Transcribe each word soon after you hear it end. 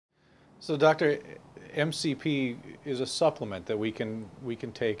So, Doctor, MCP is a supplement that we can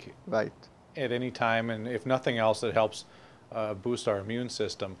take Right. at any time, and if nothing else, it helps boost our immune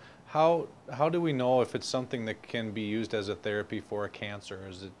system. How do we know if it's something that can be used as a therapy for a cancer?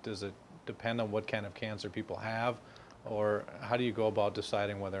 Does it depend on what kind of cancer people have, or how do you go about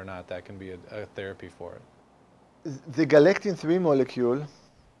deciding whether or not that can be a therapy for it? The galectin-3 molecule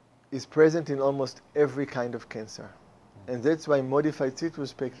is present in almost every kind of cancer. And that's why modified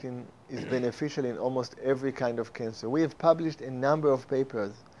citrus pectin is beneficial in almost every kind of cancer. We have published a number of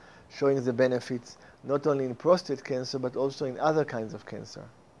papers showing the benefits not only in prostate cancer but also in other kinds of cancer,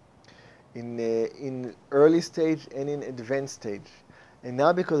 in early stage and in advanced stage. And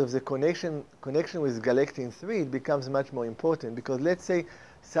now because of the connection with galectin-3, it becomes much more important, because let's say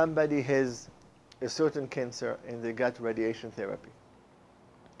somebody has a certain cancer and they got radiation therapy.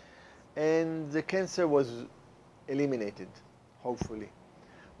 And the cancer was eliminated, hopefully.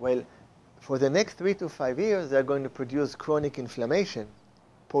 Well, for the next 3 to 5 years, they're going to produce chronic inflammation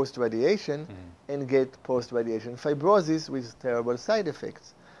post-radiation and get post-radiation fibrosis with terrible side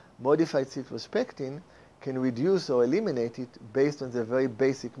effects. Modified citrus pectin can reduce or eliminate it based on the very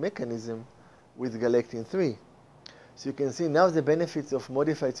basic mechanism with galectin-3. So you can see now the benefits of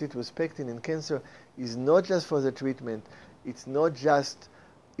modified citrus pectin in cancer is not just for the treatment, it's not just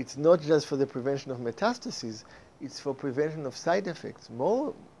for the prevention of metastases, it's for prevention of side effects.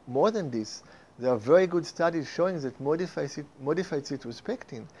 More than this, there are very good studies showing that modified citrus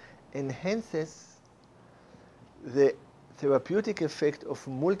pectin enhances the therapeutic effect of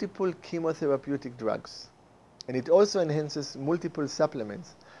multiple chemotherapeutic drugs. And it also enhances multiple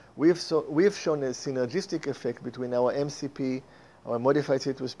supplements. We have shown a synergistic effect between our MCP, our modified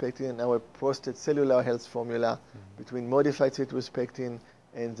citrus pectin, and our prostate cellular health formula, between modified citrus pectin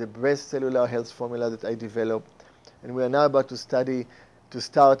and the breast cellular health formula that I developed. And we are now about to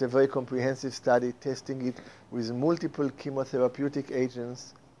start a very comprehensive study testing it with multiple chemotherapeutic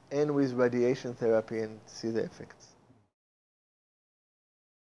agents and with radiation therapy and see the effects.